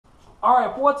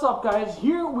Alright, what's up guys?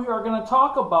 Here we are going to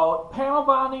talk about panel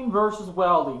bonding versus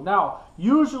welding. Now,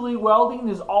 usually welding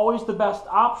is always the best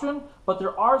option, but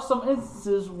there are some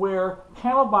instances where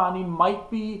panel bonding might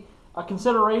be a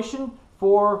consideration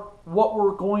for what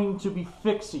we're going to be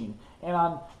fixing. And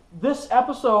on this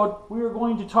episode, we are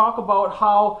going to talk about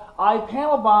how I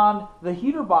panel bond the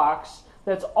heater box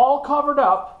that's all covered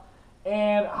up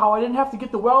and how I didn't have to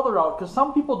get the welder out, because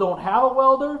some people don't have a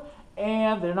welder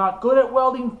and they're not good at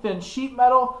welding thin sheet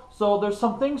metal, so there's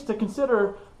some things to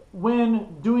consider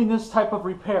when doing this type of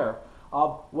repair.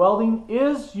 Welding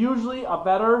is usually a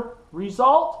better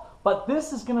result, but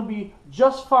this is going to be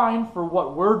just fine for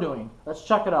what we're doing. Let's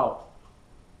check it out.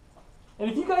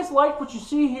 And if you guys like what you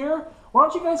see here, why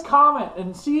don't you guys comment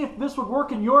and see if this would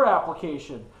work in your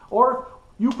application? Or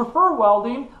if you prefer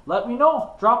welding, let me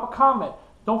know. Drop a comment.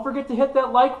 Don't forget to hit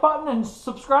that like button and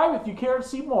subscribe if you care to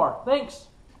see more. Thanks.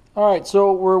 Alright,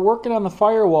 so we're working on the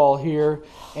firewall here,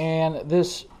 and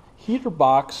this heater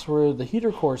box where the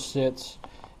heater core sits,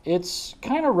 it's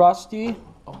kind of rusty.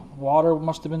 Water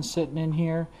must have been sitting in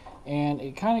here, and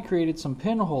it kind of created some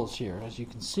pinholes here. As you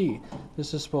can see,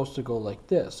 this is supposed to go like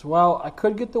this. Well, I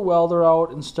could get the welder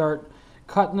out and start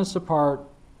cutting this apart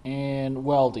and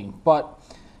welding, but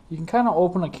you can kind of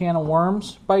open a can of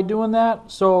worms by doing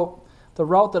that. So the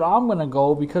route that I'm going to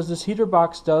go, because this heater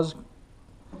box does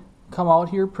come out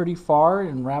here pretty far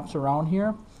and wraps around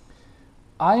here,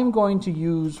 I am going to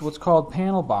use what's called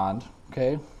panel bond.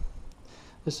 Okay,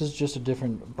 this is just a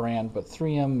different brand, but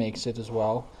 3M makes it as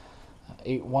well.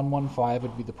 8115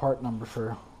 would be the part number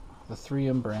for the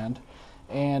 3M brand.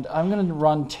 And I'm going to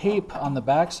run tape on the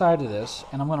back side of this,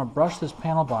 and I'm going to brush this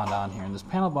panel bond on here. And this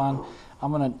panel bond,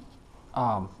 I'm going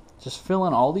to just fill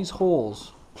in all these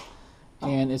holes,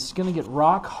 and it's going to get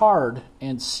rock hard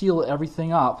and seal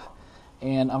everything up.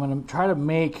 And I'm going to try to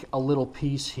make a little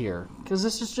piece here, because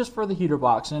this is just for the heater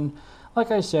box. And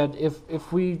like I said,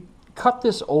 if we cut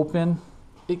this open,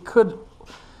 it could,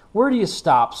 where do you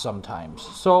stop sometimes?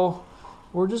 So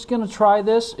we're just going to try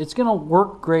this. It's going to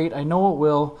work great. I know it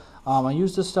will. I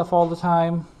use this stuff all the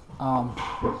time.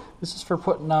 This is for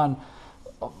putting on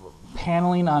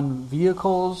paneling on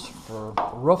vehicles, for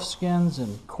roof skins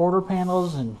and quarter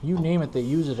panels, and you name it, they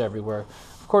use it everywhere.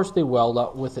 Of course they weld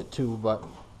up with it too, but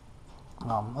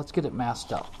let's get it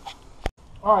masked up.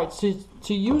 Alright, so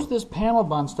to use this panel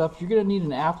bond stuff, you're going to need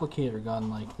an applicator gun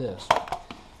like this.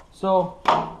 So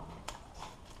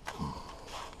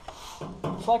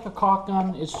it's like a caulk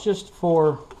gun, it's just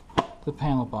for the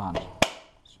panel bond.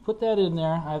 So put that in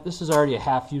there. This is already a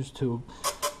half-used tube.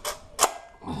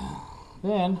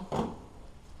 Then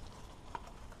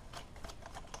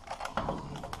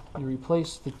you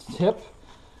replace the tip.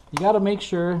 You got to make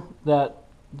sure that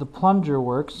the plunger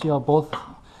works. See how both,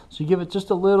 so you give it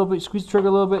just a little bit, squeeze the trigger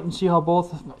a little bit, and see how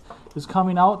both is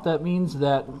coming out. That means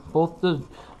that both the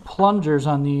plungers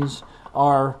on these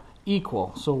are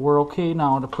equal. So we're okay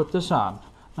now to put this on.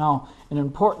 Now, an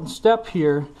important step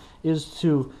here is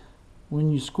to,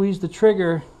 when you squeeze the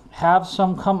trigger, have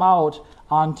some come out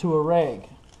onto a rag,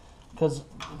 because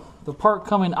the part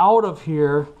coming out of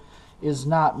here is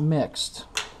not mixed.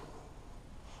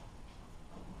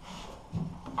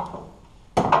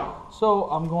 So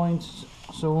I'm going to,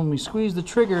 so when we squeeze the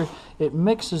trigger, it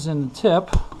mixes in the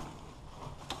tip.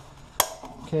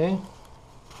 Okay.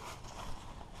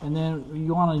 And then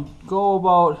you want to go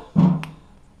about,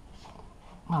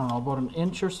 I don't know, about an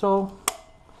inch or so.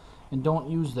 And don't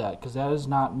use that, because that is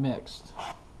not mixed.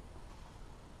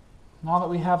 Now that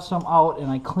we have some out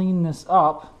and I clean this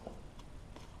up,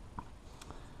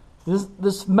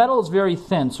 this metal is very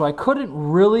thin, so I couldn't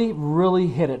really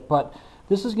hit it, but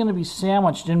this is going to be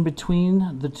sandwiched in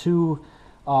between the two,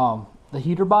 the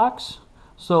heater box.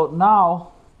 So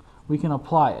now we can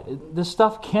apply it. This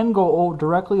stuff can go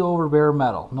directly over bare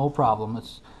metal, no problem.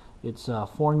 It's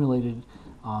formulated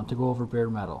to go over bare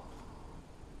metal.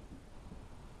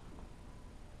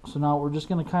 So now we're just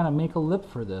going to kind of make a lip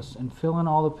for this and fill in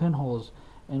all the pinholes,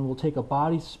 and we'll take a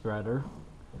body spreader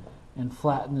and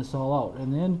flatten this all out.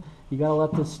 And then you got to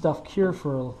let this stuff cure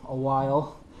for a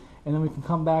while. And then we can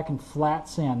come back and flat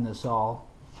sand this all,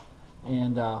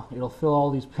 and it'll fill all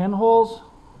these pinholes,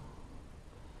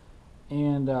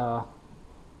 and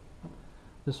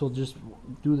this will just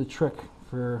do the trick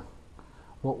for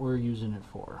what we're using it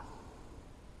for.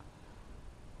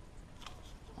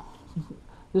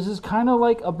 This is kind of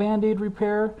like a Band-Aid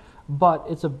repair, but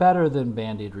it's a better than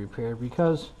Band-Aid repair,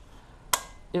 because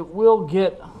it will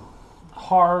get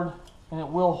hard and it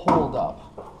will hold up.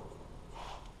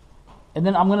 And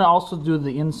then I'm going to also do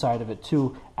the inside of it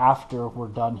too after we're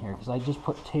done here, because I just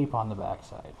put tape on the back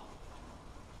side.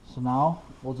 So now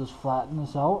we'll just flatten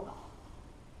this out.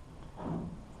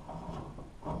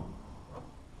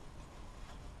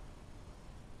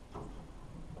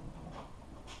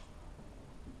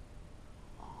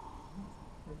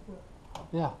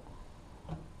 Yeah.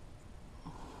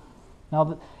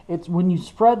 Now, it's when you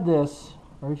spread this,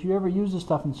 or if you ever use this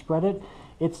stuff and spread it,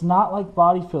 it's not like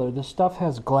body filler. This stuff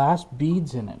has glass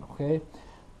beads in it, okay?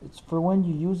 It's for when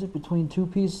you use it between two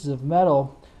pieces of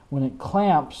metal. When it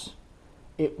clamps,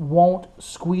 it won't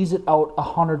squeeze it out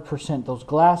 100%. Those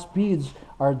glass beads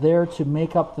are there to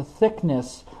make up the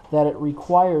thickness that it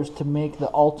requires to make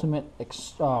the ultimate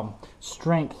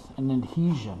strength and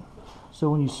adhesion. So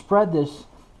when you spread this,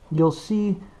 you'll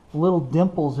see little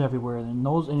dimples everywhere, and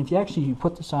if you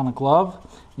put this on a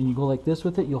glove and you go like this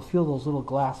with it, you'll feel those little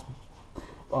glass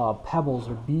pebbles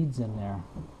or beads in there.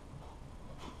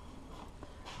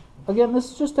 Again,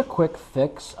 this is just a quick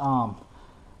fix.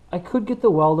 I could get the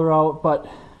welder out, but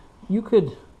you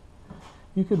could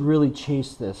really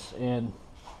chase this, and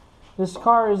this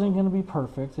car isn't going to be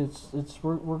perfect.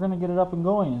 We're going to get it up and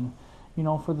going, and you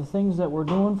know, for the things that we're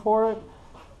doing for it,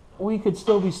 we could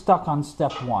still be stuck on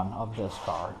step one of this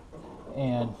car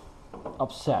and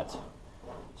upset.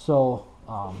 So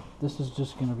this is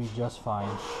just going to be just fine.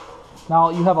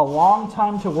 Now you have a long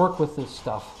time to work with this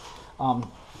stuff.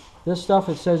 This stuff,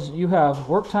 it says you have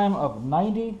work time of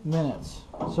 90 minutes.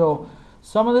 So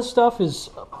some of this stuff is,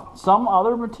 some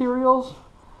other materials,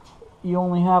 you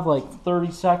only have like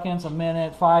 30 seconds, a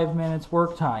minute, 5 minutes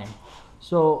work time.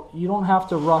 So you don't have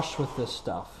to rush with this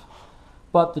stuff.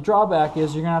 But the drawback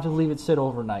is you're going to have to leave it sit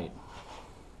overnight.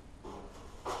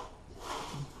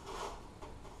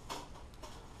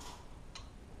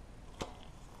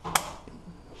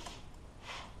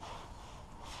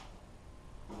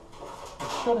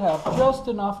 It should have just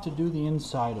enough to do the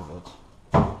inside of it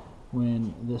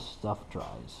when this stuff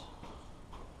dries.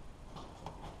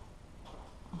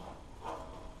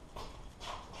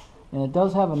 And it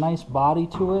does have a nice body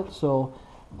to it, so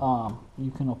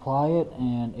you can apply it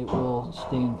and it will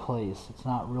stay in place. It's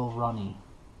not real runny.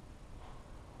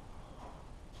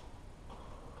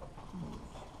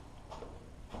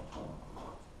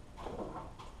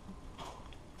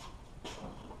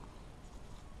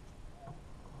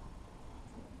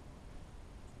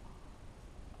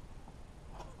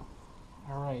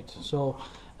 Alright, so,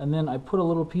 and then I put a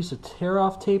little piece of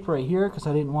tear-off tape right here because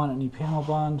I didn't want any panel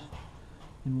bond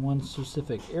in one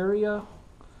specific area.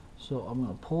 So I'm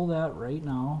going to pull that right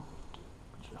now.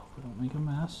 I hope I don't make a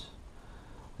mess.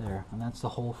 There, and that's the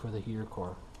hole for the heater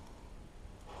core.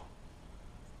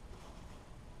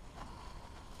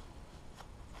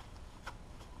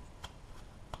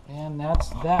 And that's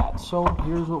that. So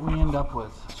here's what we end up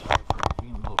with. Sorry for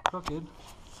being a little crooked,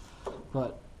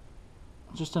 but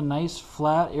just a nice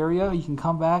flat area. You can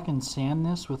come back and sand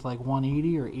this with like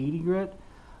 180 or 80 grit.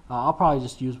 I'll probably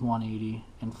just use 180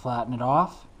 and flatten it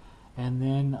off, and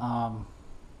then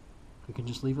we can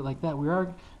just leave it like that. We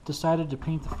are decided to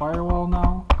paint the firewall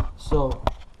now, so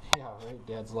yeah, right,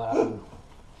 Dad's laughing.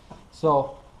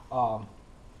 So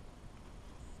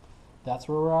that's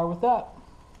where we are with that.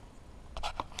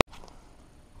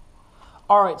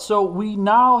 Alright, so we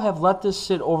now have let this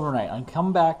sit overnight and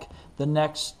come back the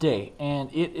next day, and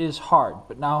it is hard.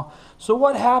 But now, so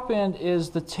what happened is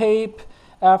the tape,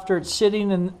 after it's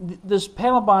sitting, and this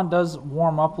panel bond does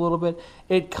warm up a little bit,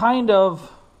 it kind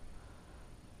of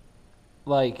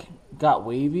like got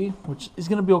wavy, which is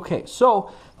going to be okay.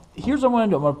 So here's what I'm going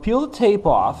to do. I'm going to peel the tape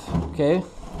off, okay,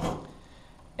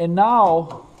 and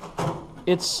now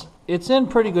it's in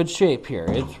pretty good shape here.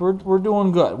 We're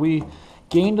doing good. We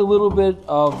gained a little bit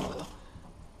of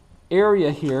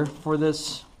area here for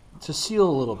this to seal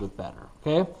a little bit better,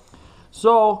 okay?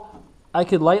 So I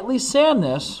could lightly sand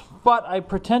this, but I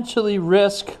potentially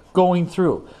risk going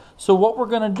through. So what we're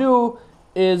going to do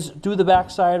is do the back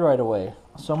side right away.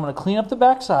 So I'm going to clean up the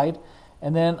back side,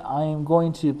 and then I'm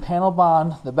going to panel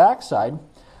bond the back side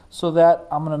so that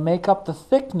I'm going to make up the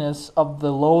thickness of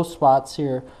the low spots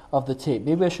here of the tape.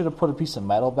 Maybe I should have put a piece of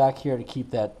metal back here to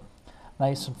keep that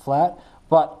nice and flat,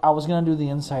 but I was going to do the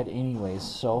inside anyways.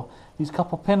 So these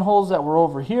couple pinholes that were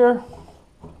over here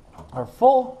are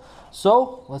full,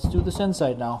 so let's do this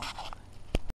inside now.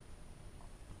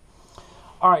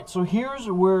 Alright, so here's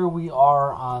where we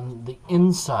are on the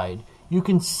inside. You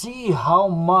can see how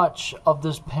much of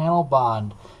this panel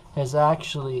bond has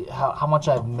actually, how much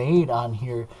I've made on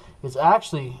here. It's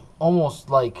actually almost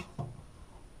like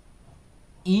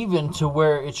even to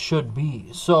where it should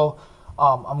be. So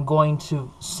I'm going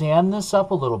to sand this up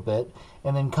a little bit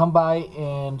and then come by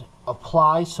and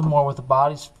apply some more with the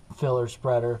body filler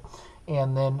spreader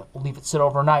and then leave it sit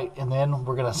overnight. And then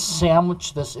we're going to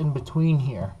sandwich this in between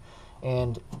here.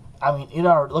 And I mean,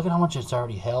 look at how much it's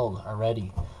already held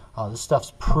already. This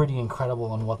stuff's pretty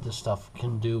incredible on what this stuff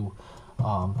can do.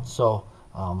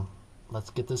 Let's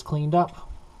get this cleaned up.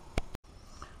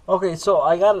 Okay, so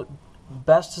I got it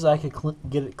best as I could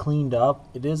get it cleaned up.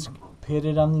 It is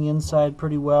pitted on the inside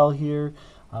pretty well here.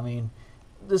 I mean,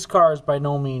 this car is by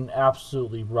no means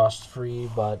absolutely rust free,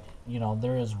 but you know,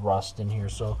 there is rust in here,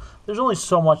 so there's only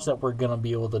so much that we're gonna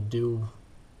be able to do.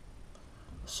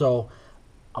 So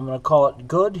I'm gonna call it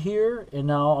good here, and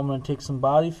now I'm gonna take some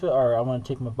I'm gonna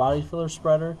take my body filler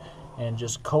spreader and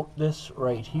just coat this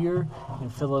right here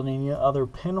and fill in any other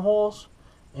pinholes,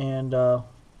 and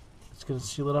it's gonna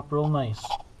seal it up real nice.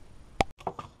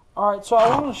 Alright, so I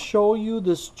want to show you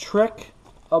this trick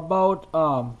about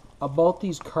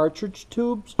these cartridge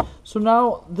tubes. So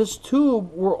now this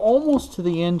tube, we're almost to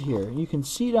the end here. You can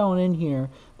see down in here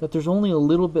that there's only a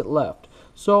little bit left.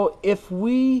 So if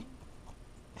we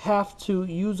have to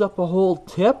use up a whole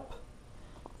tip,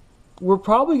 we're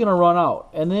probably going to run out,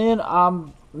 and then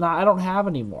I don't have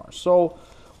any more. So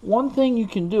one thing you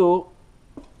can do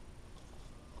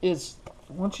is,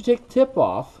 once you take the tip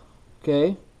off,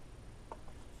 okay,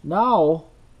 now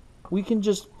we can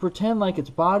just pretend like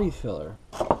it's body filler.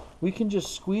 We can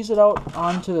just squeeze it out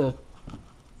onto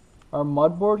our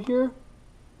mud board here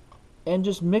and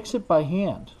just mix it by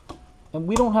hand, and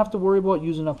we don't have to worry about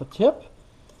using up a tip.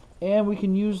 And we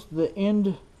can use the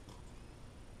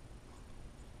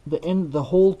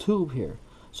whole tube here.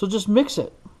 So just mix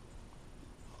it.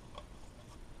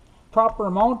 Proper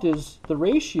amount is, the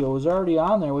ratio is already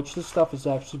on there, which this stuff is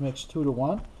actually mixed 2 to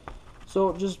 1.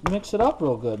 So just mix it up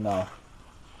real good now.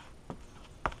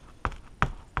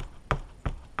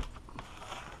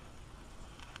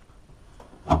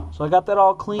 So I got that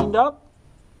all cleaned up.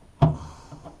 I'm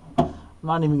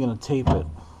not even going to tape it.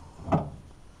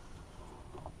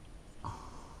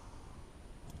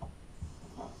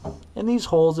 And these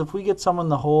holes, if we get some in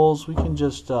the holes, we can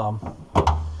just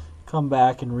come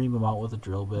back and ream them out with a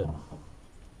drill bit.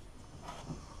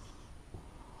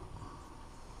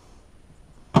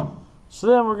 So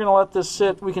then we're going to let this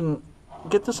sit. We can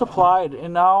get this applied,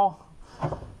 and now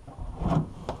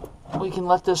we can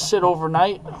let this sit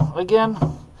overnight again,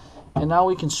 and now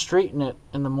we can straighten it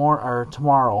in the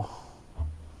tomorrow.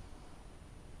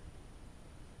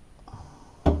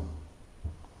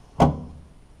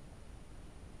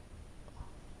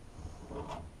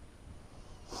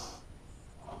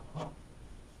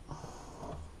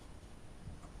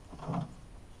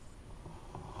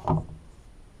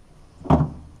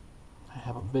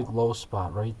 Big low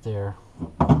spot right there.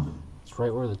 It's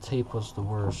right where the tape was the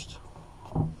worst.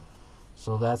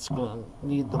 So that's gonna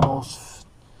need the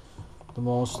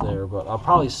most there, but I'll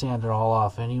probably sand it all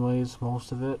off anyways,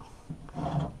 most of it.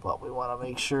 But we want to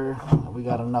make sure that we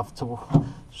got enough to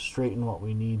straighten what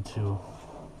we need to.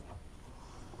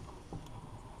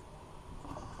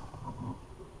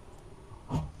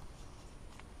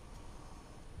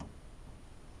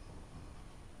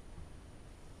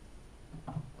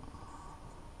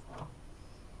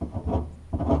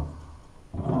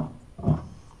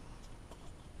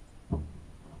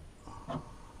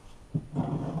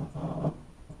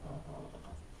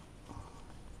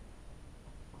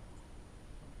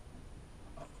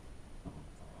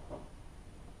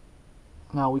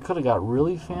 Now we could have got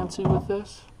really fancy with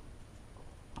this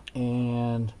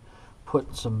and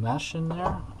put some mesh in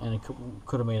there, and it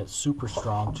could have made it super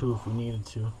strong too if we needed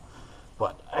to,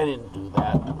 but I didn't do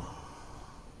that.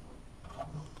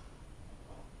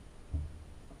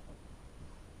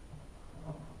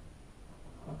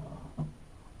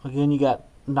 Again, you got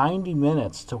 90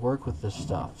 minutes to work with this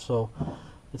stuff, so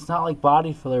it's not like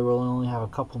body filler where we only have a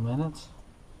couple minutes.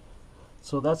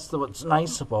 So that's what's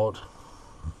nice about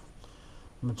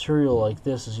material like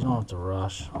this, is you don't have to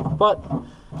rush, but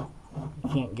you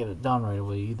can't get it done right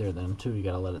away either. Then too, you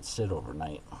got to let it sit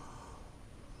overnight.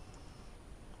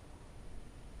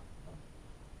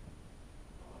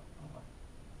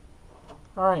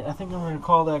 All right, I think I'm going to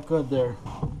call that good there.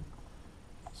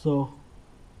 So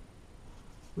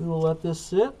we will let this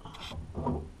sit.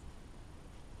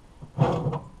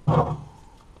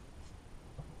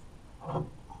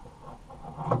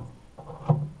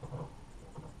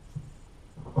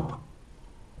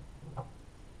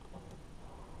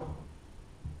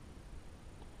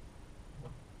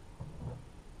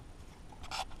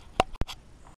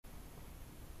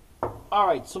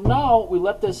 Alright, so now we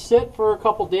let this sit for a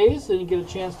couple days, didn't get a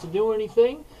chance to do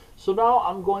anything. So now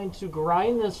I'm going to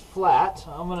grind this flat.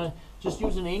 I'm going to just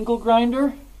use an angle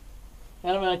grinder,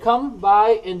 and I'm going to come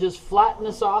by and just flatten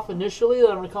this off initially.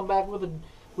 Then I'm going to come back with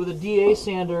a DA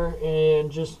sander and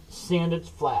just sand it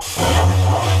flat.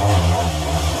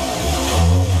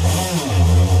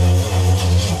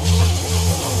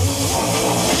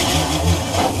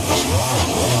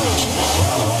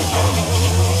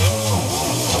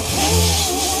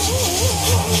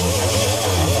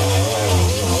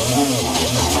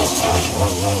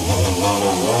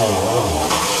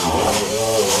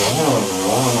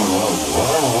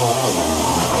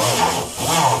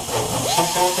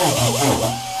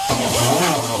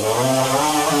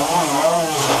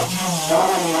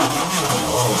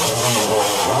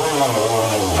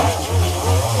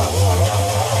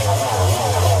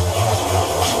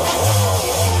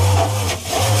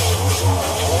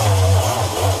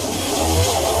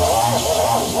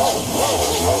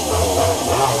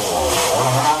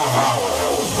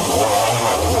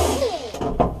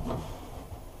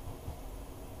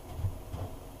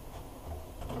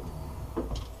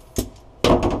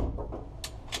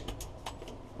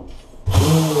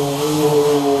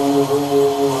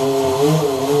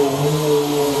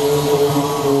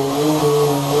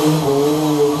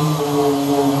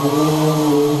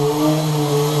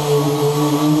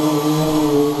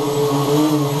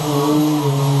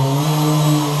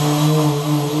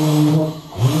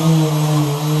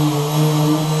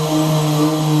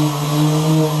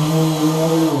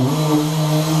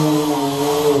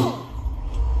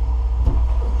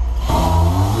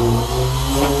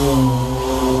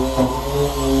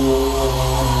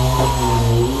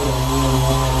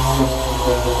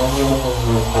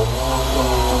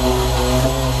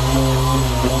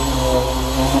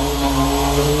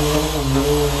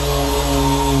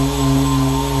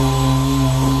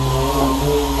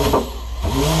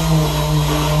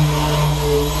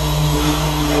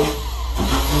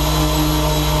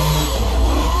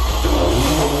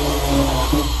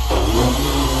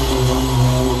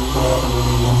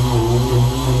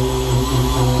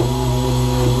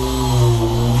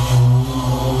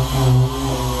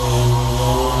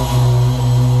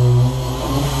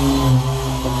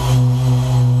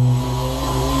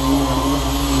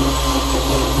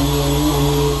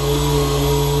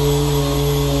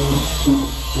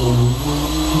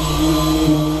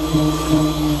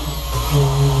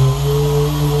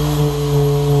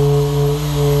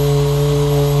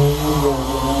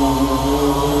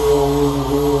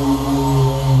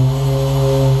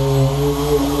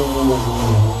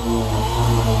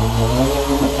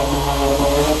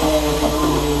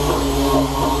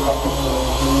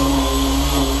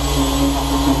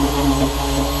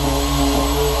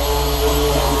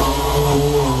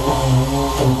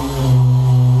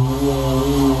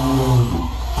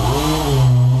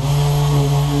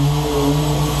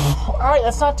 Alright,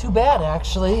 that's not too bad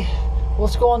actually.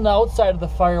 Let's go on the outside of the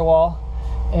firewall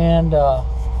and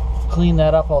clean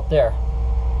that up out there.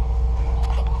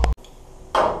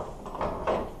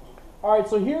 Alright,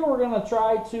 so here we're going to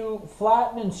try to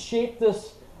flatten and shape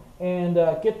this and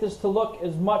get this to look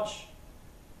as much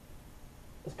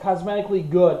as cosmetically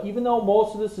good. Even though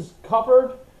most of this is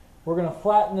covered, we're going to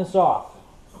flatten this off.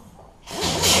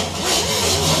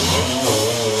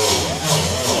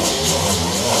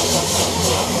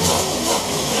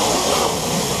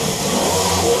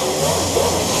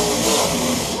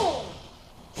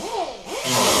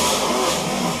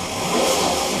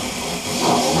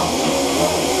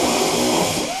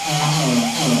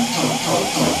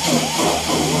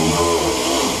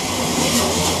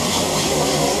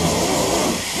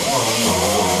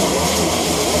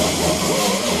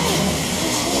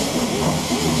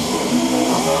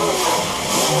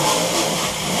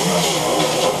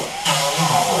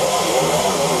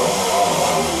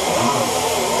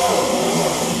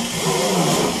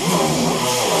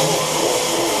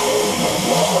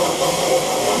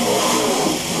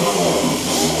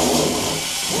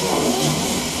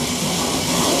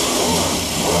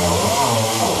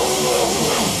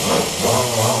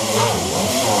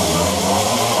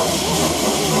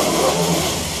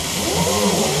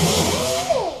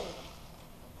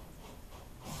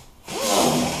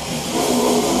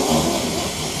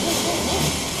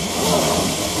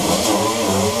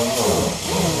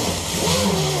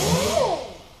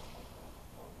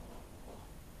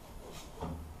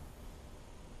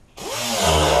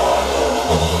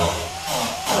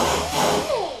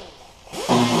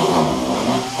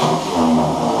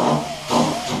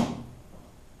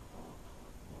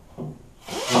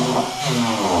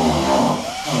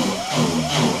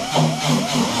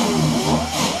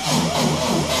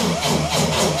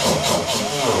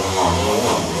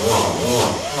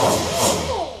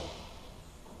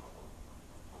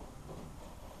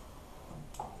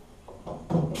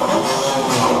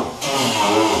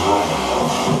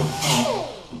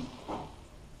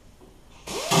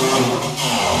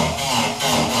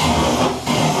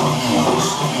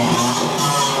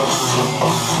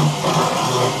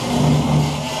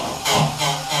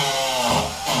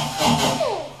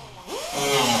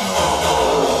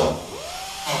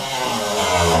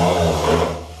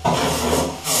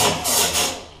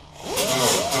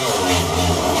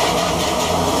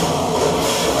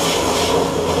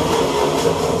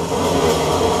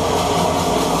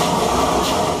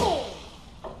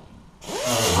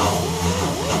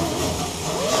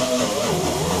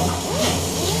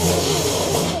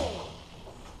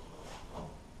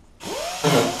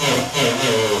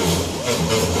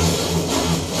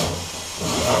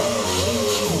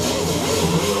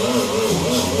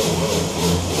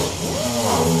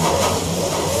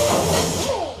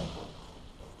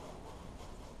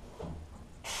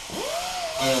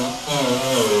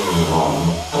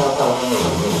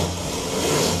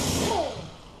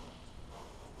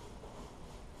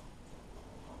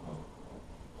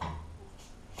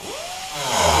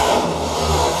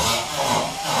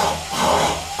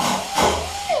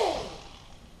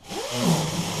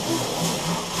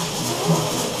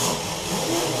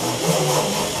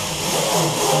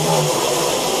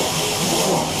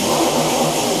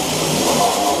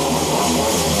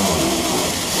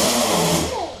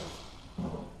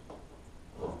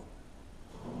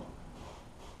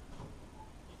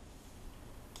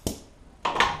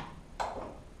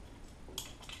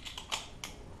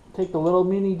 take the little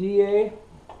mini DA.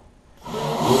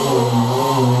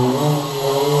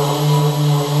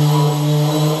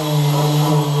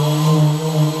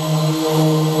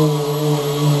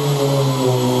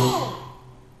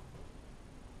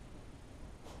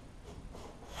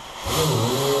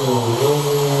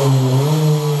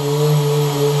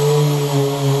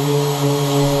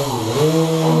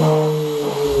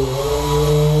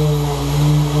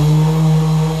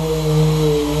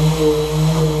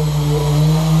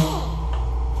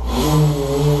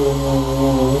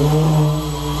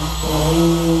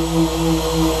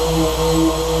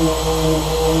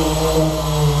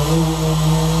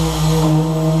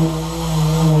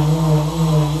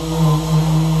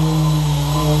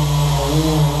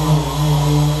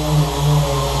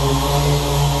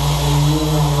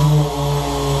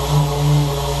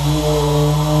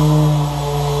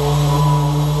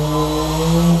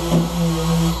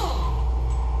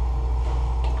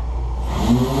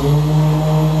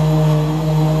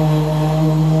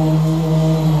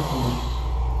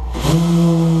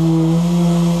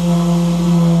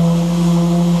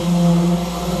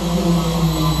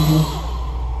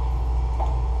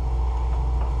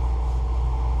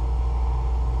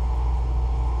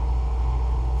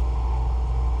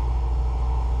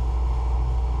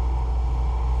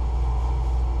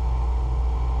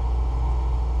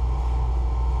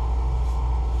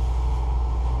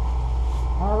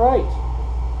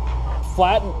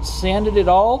 Flattened, sanded it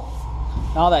all.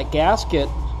 Now that gasket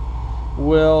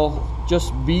will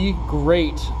just be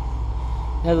great.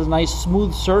 It has a nice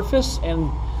smooth surface,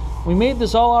 and we made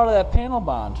this all out of that panel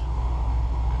bond.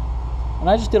 And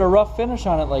I just did a rough finish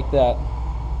on it like that.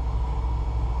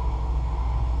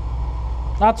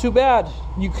 Not too bad.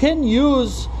 You can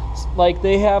use, like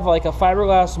they have like a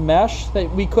fiberglass mesh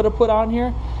that we could have put on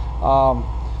here.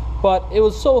 But it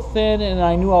was so thin and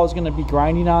I knew I was going to be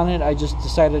grinding on it, I just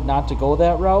decided not to go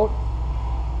that route.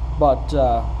 But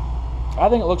I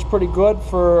think it looks pretty good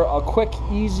for a quick,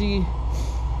 easy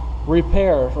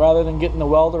repair rather than getting the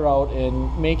welder out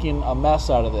and making a mess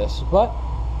out of this. But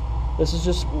this is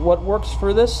just what works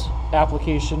for this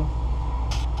application.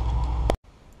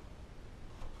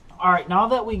 Alright, now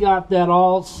that we got that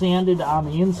all sanded on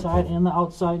the inside and the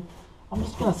outside, I'm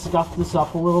just going to scuff this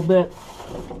up a little bit.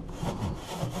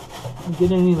 And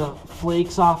get any of the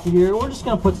flakes off of here. We're just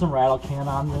going to put some rattle can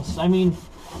on this. I mean,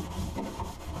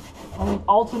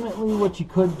 ultimately what you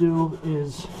could do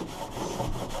is,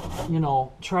 you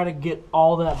know, try to get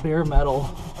all that bare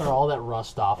metal or all that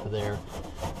rust off of there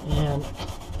and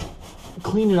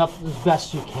clean it up as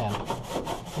best you can.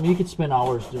 I mean, you could spend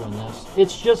hours doing this.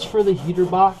 It's just for the heater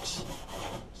box,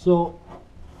 so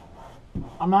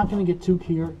I'm not going to get too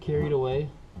carried away.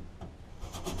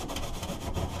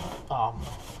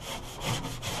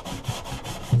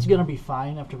 It's going to be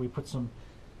fine after we put some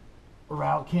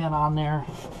rattle can on there.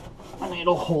 I mean,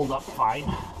 it'll hold up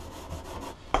fine.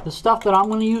 The stuff that I'm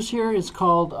going to use here is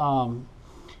called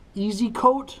Easy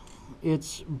Coat.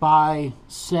 It's by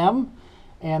SEM.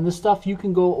 And this stuff you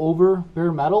can go over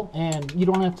bare metal and you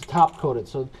don't have to top coat it.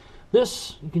 So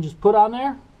this you can just put on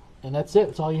there and that's it.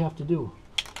 That's all you have to do.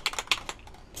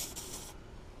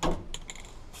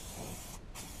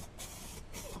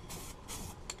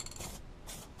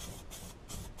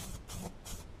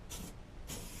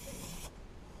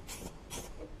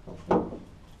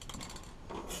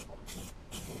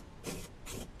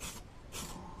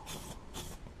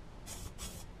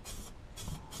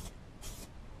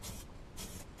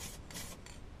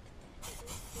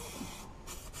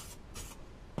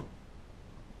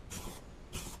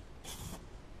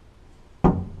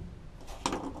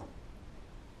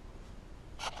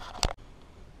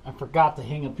 I forgot to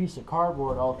hang a piece of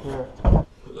cardboard out there.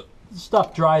 This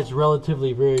stuff dries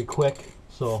relatively very quick,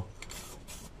 so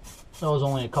that was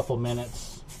only a couple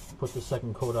minutes. Put the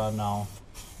second coat on now.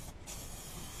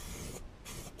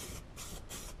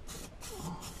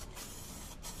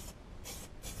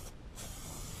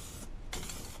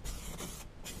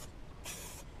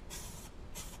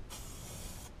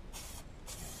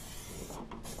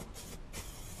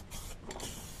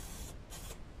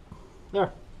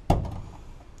 There.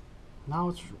 Now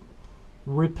it's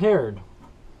repaired.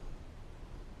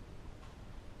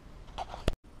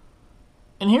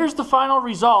 And here's the final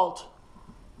result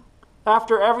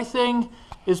after everything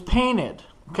is painted.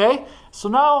 Okay, so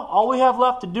now all we have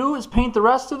left to do is paint the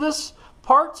rest of this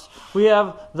parts. We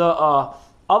have the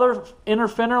other inner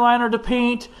fender liner to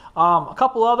paint, a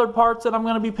couple other parts that I'm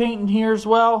going to be painting here as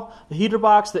well, the heater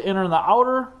box, the inner and the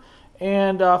outer,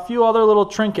 and a few other little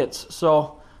trinkets.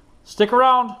 So stick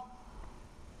around.